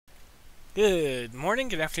Good morning,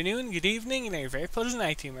 good afternoon, good evening, and a very pleasant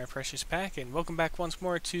night to you, my precious pack, and welcome back once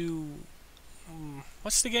more to...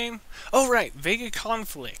 what's the game? Oh, right, VEGA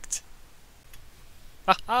Conflict.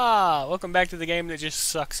 Haha! Welcome back to the game that just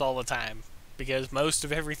sucks all the time, because most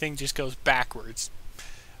of everything just goes backwards.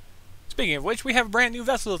 Speaking of which, we have a brand new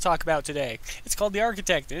vessel to talk about today. It's called the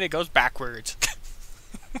Architect, and it goes backwards.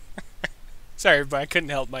 Sorry, but I couldn't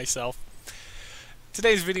help myself.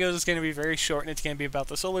 Today's video is going to be very short, and it's going to be about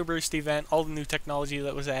the Solar Burst event, all the new technology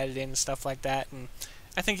that was added in, and stuff like that, and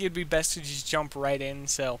I think it'd be best to just jump right in.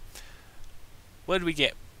 So, what did we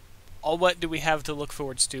get? What do we have to look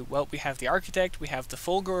forward to? Well, we have the Architect, we have the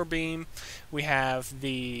Fulgor Beam, we have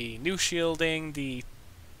the new shielding, the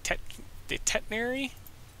Tetnary?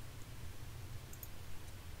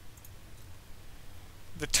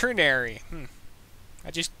 The Ternary.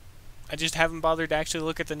 I just haven't bothered to actually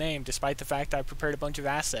look at the name, despite the fact I prepared a bunch of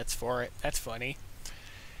assets for it. That's funny.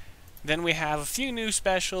 Then we have a few new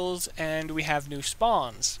specials, and we have new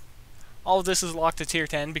spawns. All of this is locked to tier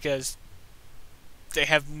 10 because they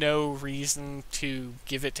have no reason to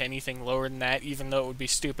give it to anything lower than that, even though it would be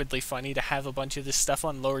stupidly funny to have a bunch of this stuff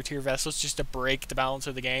on lower tier vessels just to break the balance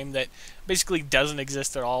of the game that basically doesn't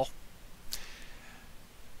exist at all.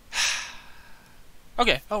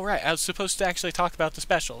 Okay, oh right, I was supposed to actually talk about the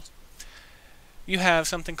specials. You have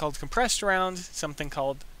something called compressed rounds, something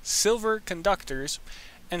called silver conductors,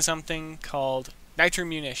 and something called nitro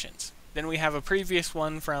munitions. Then we have a previous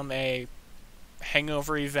one from a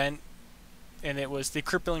hangover event, and it was the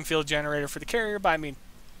crippling field generator for the carrier, but I mean,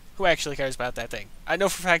 who actually cares about that thing? I know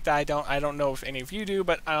for a fact that I don't know if any of you do,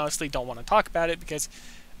 but I honestly don't want to talk about it because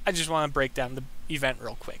I just want to break down the event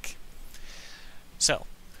real quick. So,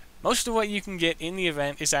 most of what you can get in the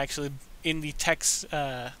event is actually in the tech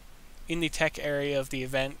area of the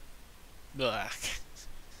event.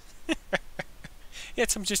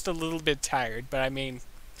 Yes, I'm just a little bit tired, but I mean,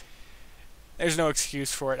 there's no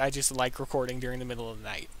excuse for it. I just like recording during the middle of the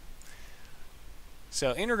night.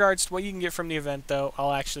 So, in regards to what you can get from the event, though,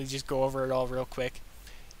 I'll actually just go over it all real quick.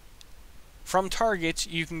 From targets,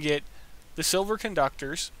 you can get the silver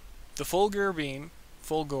conductors, the Fulgor Beam,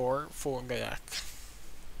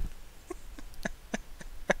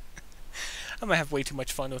 I'm gonna have way too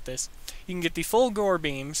much fun with this. You can get the Fulgor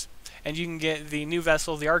beams, and you can get the new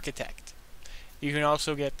vessel, the Architect. You can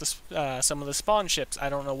also get the, some of the spawn ships. I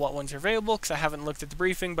don't know what ones are available because I haven't looked at the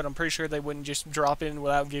briefing, but I'm pretty sure they wouldn't just drop in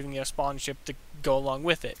without giving you a spawn ship to go along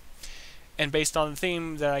with it. And based on the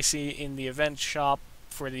theme that I see in the event shop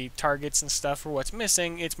for the targets and stuff for what's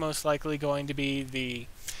missing, it's most likely going to be the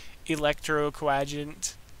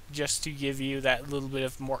electrocoagulant, just to give you that little bit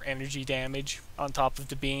of more energy damage on top of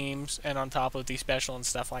the beams and on top of the special and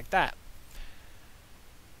stuff like that.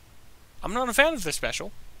 I'm not a fan of the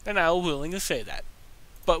special, and I'll willingly say that.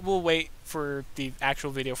 But we'll wait for the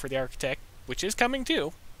actual video for the Architect, which is coming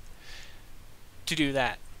too, to do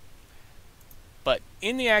that. But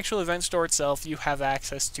in the actual event store itself, you have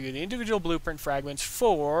access to the individual blueprint fragments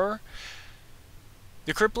for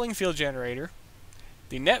the crippling field generator,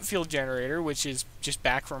 the net field generator, which is just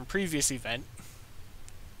back from a previous event,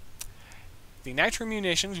 the nitro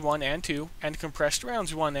munitions 1 and 2, and compressed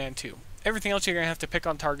rounds 1 and 2. Everything else you're going to have to pick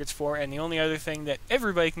on targets for, and the only other thing that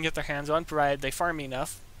everybody can get their hands on, provided they farm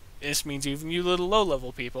enough, this means even you little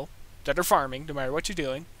low-level people that are farming, no matter what you're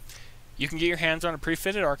doing, you can get your hands on a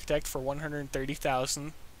pre-fitted Architect for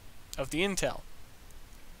 130,000 of the intel.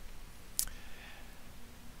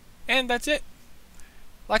 And that's it.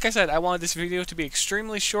 Like I said, I wanted this video to be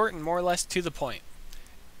extremely short and more or less to the point.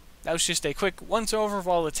 That was just a quick once-over of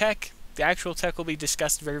all the tech. The actual tech will be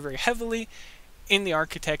discussed very, very heavily in the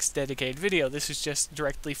Architect's dedicated video. This is just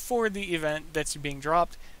directly for the event that's being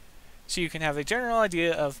dropped, so you can have a general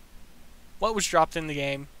idea of what was dropped in the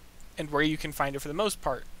game and where you can find it for the most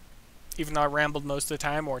part. Even though I rambled most of the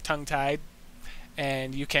time or tongue-tied,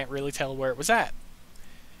 and you can't really tell where it was at.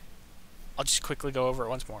 I'll just quickly go over it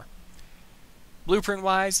once more.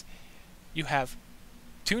 Blueprint-wise, you have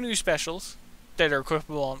 2 new specials that are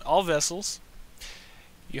equipable on all vessels.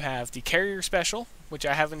 You have the Carrier Special, which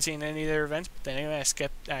I haven't seen in any of their events, but then anyway,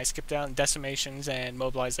 I skipped out on decimations and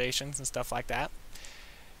mobilizations and stuff like that.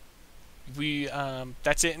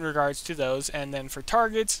 That's it in regards to those. And then for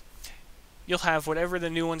targets, you'll have whatever the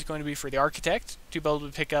new one's going to be for the Architect to be able to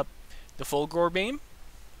pick up the Fulgor Beam,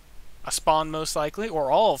 a spawn most likely, or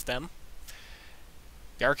all of them,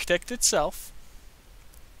 the Architect itself,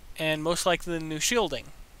 and most likely the new shielding.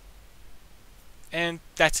 And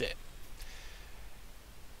that's it.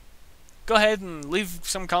 Go ahead and leave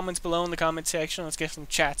some comments below in the comment section. Let's get some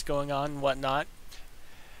chats going on and whatnot.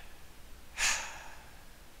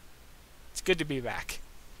 It's good to be back.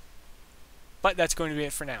 But that's going to be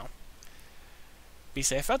it for now. Be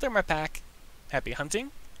safe out there, my pack. Happy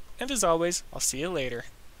hunting, and as always, I'll see you later.